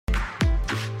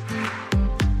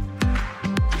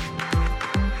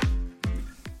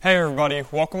Hey everybody,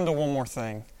 welcome to One More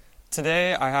Thing.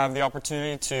 Today I have the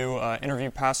opportunity to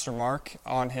interview Pastor Mark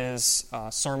on his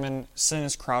sermon, Sin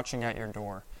is Crouching at Your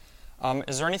Door.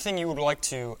 Is there anything you would like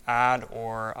to add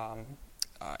or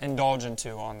indulge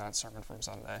into on that sermon from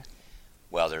Sunday?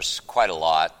 Well, there's quite a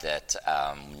lot that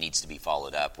needs to be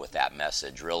followed up with that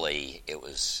message. Really, it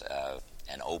was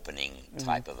an opening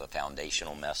type of a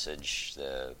foundational message.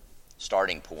 The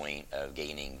starting point of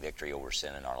gaining victory over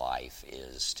sin in our life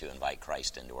is to invite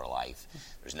Christ into our life.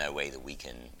 There's no way that we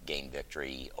can gain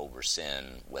victory over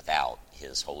sin without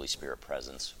His Holy Spirit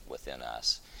presence within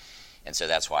us. And so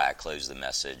that's why I close the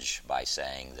message by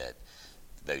saying that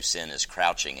though sin is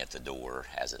crouching at the door,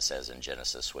 as it says in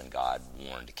Genesis when God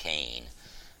warned Cain,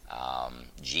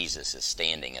 Jesus is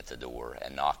standing at the door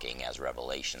and knocking, as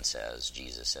Revelation says.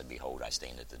 Jesus said, "Behold, I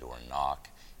stand at the door and knock.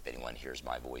 If anyone hears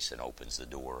my voice and opens the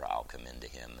door, I'll come into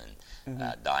him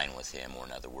and dine with him." Or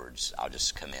in other words, I'll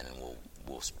just come in and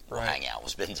we'll hang out. We'll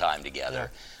spend time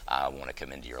together. Yeah. I want to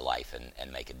come into your life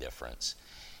and make a difference.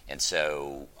 And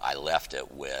so I left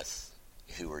it with,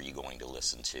 who are you going to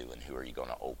listen to and who are you going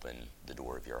to open the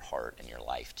door of your heart and your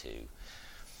life to?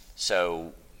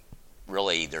 So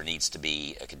really there needs to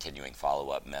be a continuing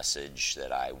follow-up message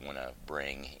that I want to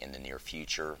bring in the near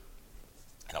future.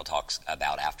 And I'll talk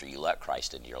about after you let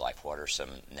Christ into your life, what are some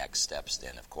next steps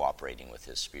then of cooperating with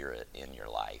His Spirit in your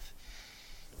life.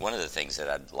 One of the things that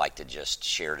I'd like to just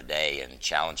share today and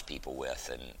challenge people with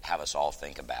and have us all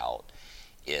think about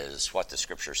is what the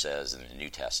Scripture says in the New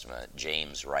Testament.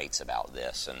 James writes about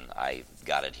this, and I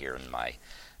got it here in my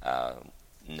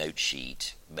note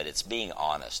sheet, but it's being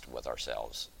honest with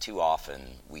ourselves. Too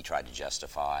often we try to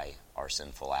justify our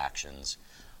sinful actions,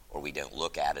 or we don't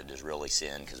look at it as really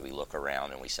sin because we look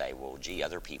around and we say, well, gee,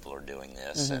 other people are doing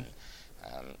this, and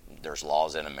there's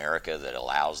laws in America that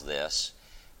allows this.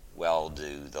 Well,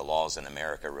 do the laws in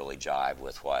America really jive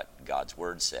with what God's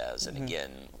Word says? And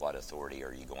again, what authority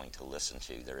are you going to listen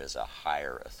to? There is a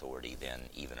higher authority than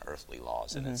even earthly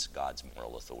laws, and it's God's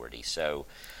moral authority. So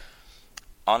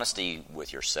honesty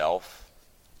with yourself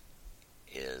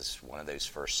is one of those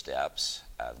first steps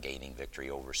of gaining victory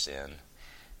over sin.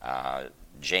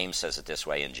 James says it this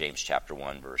way in James chapter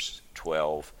 1, verse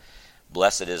 12.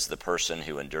 "Blessed is the person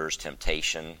who endures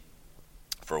temptation,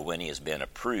 for when he has been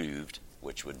approved,"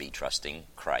 which would be trusting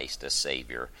Christ as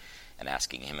Savior and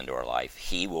asking Him into our life,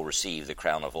 "he will receive the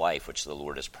crown of life which the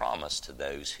Lord has promised to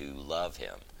those who love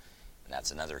Him." And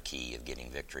that's another key of getting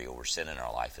victory over sin in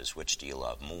our life, is which do you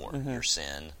love more, your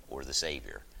sin or the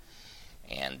Savior?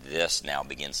 And this now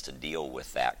begins to deal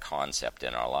with that concept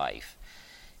in our life.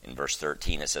 In verse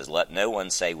 13 it says, "Let no one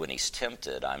say when he's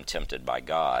tempted, I'm tempted by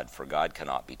God, for God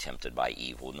cannot be tempted by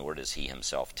evil, nor does He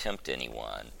Himself tempt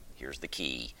anyone." Here's the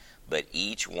key. "But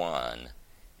each one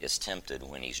is tempted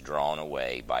when he's drawn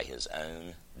away by his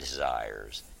own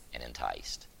desires and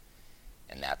enticed."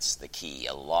 And that's the key.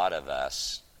 A lot of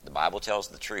us, the Bible tells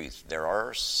the truth, there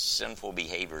are sinful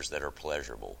behaviors that are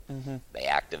pleasurable. They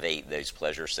activate those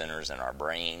pleasure centers in our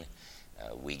brain.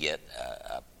 We get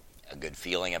a good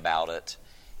feeling about it.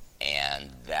 And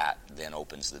that then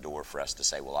opens the door for us to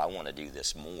say, well, I want to do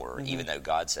this more, even though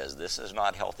God says this is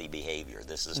not healthy behavior.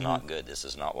 This is not good. This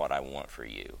is not what I want for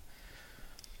you.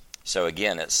 So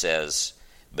again, it says,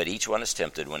 "But each one is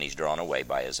tempted when he's drawn away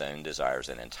by his own desires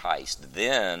and enticed.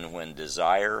 Then when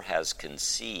desire has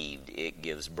conceived, it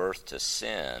gives birth to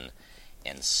sin.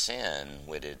 And sin,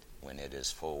 when it is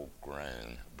full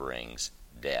grown, brings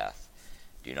death.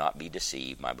 Do not be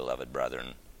deceived, my beloved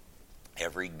brethren.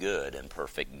 Every good and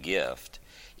perfect gift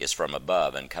is from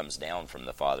above and comes down from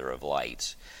the Father of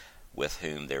lights, with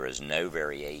whom there is no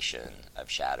variation of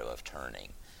shadow of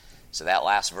turning." So that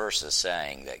last verse is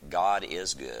saying that God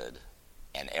is good,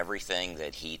 and everything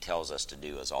that He tells us to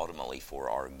do is ultimately for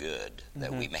our good,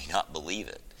 that we may not believe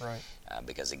it. Right.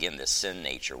 Because again, this sin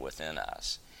nature within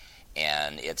us.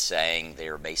 And it's saying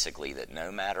there basically that no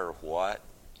matter what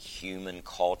human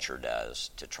culture does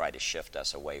to try to shift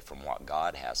us away from what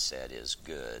God has said is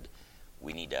good,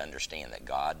 we need to understand that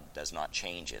God does not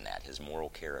change in that. His moral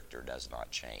character does not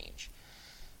change.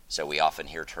 So we often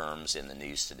hear terms in the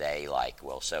news today like,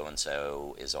 well,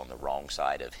 so-and-so is on the wrong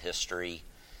side of history.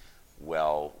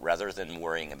 Well, rather than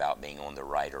worrying about being on the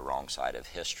right or wrong side of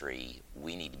history,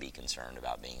 we need to be concerned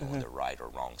about being on the right or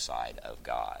wrong side of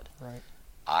God. Right.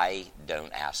 I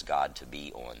don't ask God to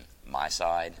be on my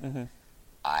side.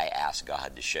 I ask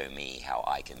God to show me how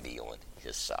I can be on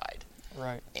His side.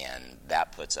 Right. And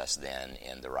that puts us then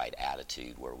in the right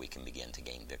attitude where we can begin to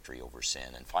gain victory over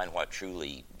sin and find what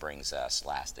truly brings us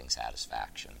lasting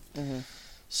satisfaction.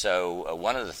 So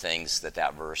one of the things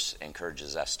that verse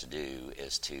encourages us to do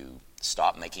is to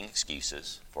stop making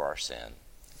excuses for our sin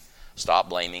Stop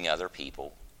blaming other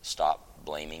people. Stop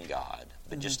blaming God,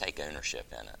 but just take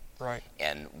ownership in it. Right.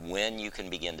 And when you can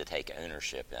begin to take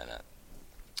ownership in it,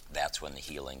 that's when the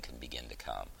healing can begin to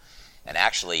come. And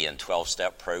actually, in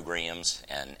 12-step programs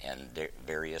and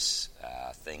various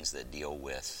things that deal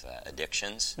with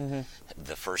addictions,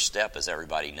 the first step, as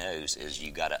everybody knows, is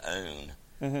you got to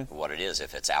own what it is.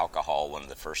 If it's alcohol, one of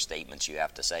the first statements you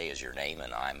have to say is your name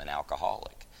and I'm an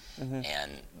alcoholic.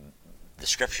 And the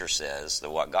Scripture says that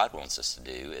what God wants us to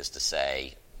do is to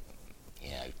say,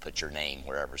 put your name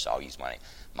wherever. So I'll use my name.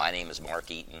 My name is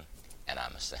Mark Eaton, and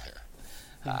I'm a sinner.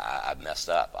 I've messed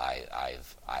up.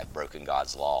 I've broken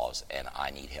God's laws, and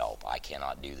I need help. I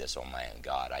cannot do this on my own.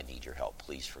 God, I need your help.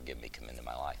 Please forgive me. Come into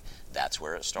my life. That's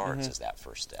where it starts, is that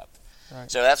first step. Right.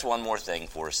 So that's one more thing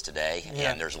for us today,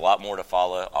 and there's a lot more to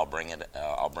follow. I'll bring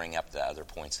up the other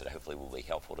points that hopefully will be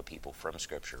helpful to people from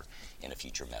Scripture in a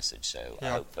future message. So I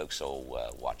hope folks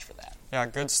will watch for that. Yeah,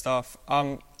 good stuff.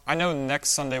 I know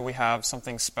next Sunday we have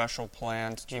something special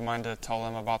planned. Do you mind to tell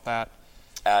them about that?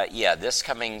 This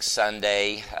coming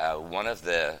Sunday, one of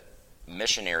the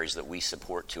missionaries that we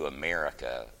support to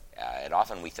America, and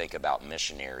often we think about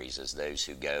missionaries as those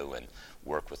who go and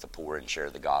work with the poor and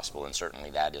share the gospel, and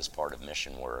certainly that is part of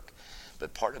mission work.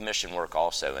 But part of mission work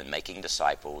also in making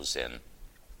disciples and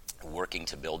working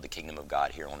to build the kingdom of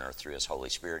God here on earth through His Holy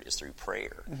Spirit is through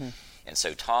prayer. And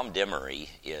so Tom Demery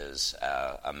is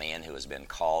a man who has been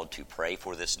called to pray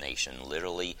for this nation,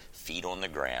 literally feet on the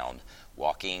ground,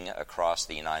 walking across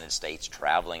the United States,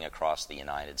 traveling across the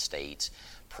United States,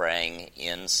 praying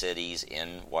in cities,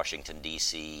 in Washington,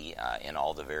 D.C., in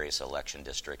all the various election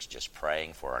districts, just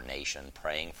praying for our nation,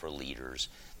 praying for leaders.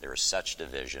 There is such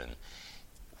division.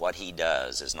 What he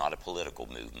does is not a political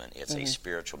movement. It's a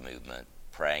spiritual movement,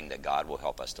 praying that God will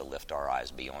help us to lift our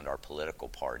eyes beyond our political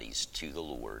parties to the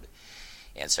Lord.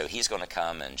 And so he's going to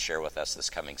come and share with us this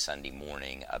coming Sunday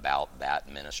morning about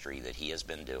that ministry that he has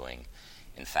been doing.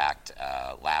 In fact,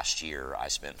 last year I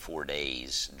spent 4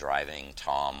 days driving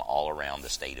Tom all around the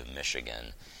state of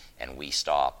Michigan, and we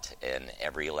stopped in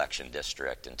every election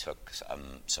district and took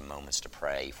some moments to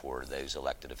pray for those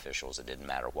elected officials. It didn't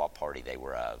matter what party they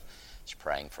were of, just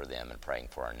praying for them and praying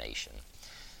for our nation.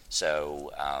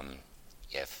 So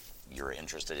if you're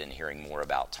interested in hearing more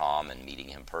about Tom and meeting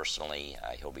him personally,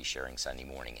 he'll be sharing Sunday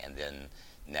morning. And then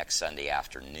next Sunday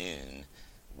afternoon,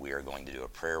 we are going to do a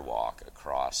prayer walk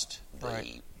across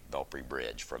the Belpre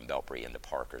Bridge from Belpre into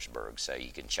Parkersburg. So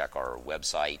you can check our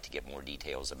website to get more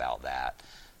details about that,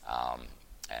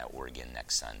 or again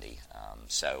next Sunday.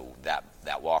 So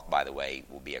that walk, by the way,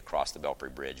 will be across the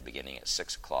Belpre Bridge beginning at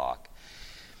 6 o'clock.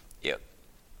 It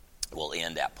will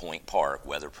end at Point Park,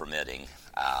 weather permitting,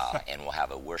 and we'll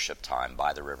have a worship time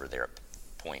by the river there at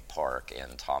Point Park,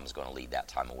 and Tom's going to lead that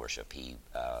time of worship. He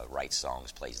writes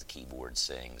songs, plays the keyboard,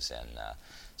 sings, and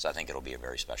so I think it'll be a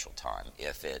very special time.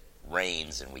 If it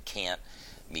rains and we can't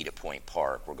meet at Point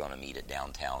Park, we're going to meet at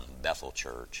downtown Bethel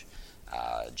Church.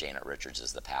 Janet Richards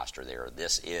is the pastor there.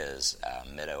 This is a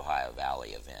Mid-Ohio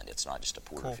Valley event. It's not just a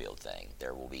Porterfield thing.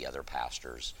 There will be other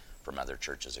pastors from other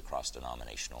churches across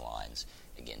denominational lines,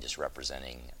 again, just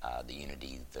representing the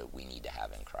unity that we need to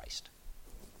have in Christ.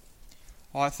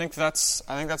 Well, I think that's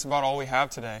about all we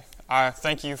have today. I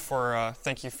thank you for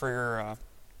your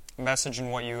message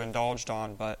and what you indulged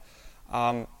on. But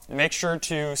make sure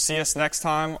to see us next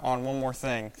time on One More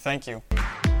Thing. Thank you.